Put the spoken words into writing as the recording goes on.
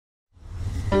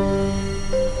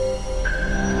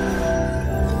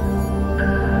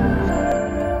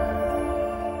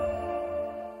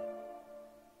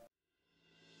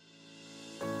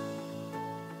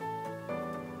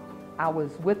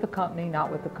was with the company,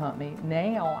 not with the company.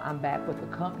 Now I'm back with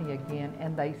the company again,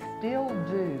 and they still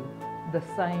do the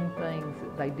same things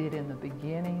that they did in the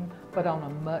beginning, but on a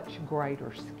much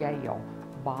greater scale.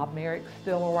 Bob Merrick's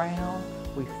still around.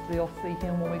 We still see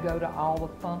him when we go to all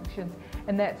the functions,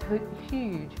 and that's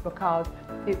huge because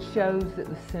it shows that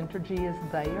the synergy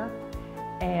is there,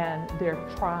 and they're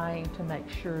trying to make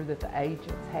sure that the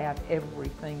agents have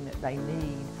everything that they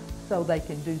need so they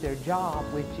can do their job,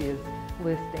 which is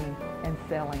listing and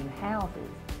selling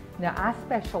houses. Now, I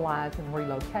specialize in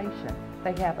relocation.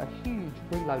 They have a huge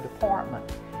relo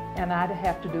department, and I'd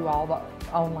have to do all the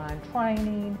online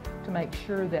training to make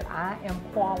sure that I am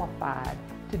qualified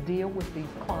to deal with these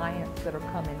clients that are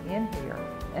coming in here.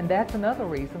 And that's another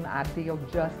reason I deal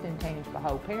just in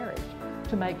Tangipahoa Parish,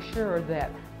 to make sure that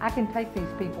I can take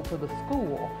these people to the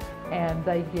school and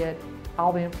they get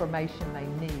all the information they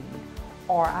need,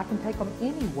 or I can take them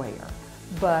anywhere.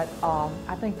 But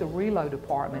I think the relo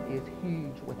department is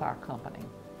huge with our company.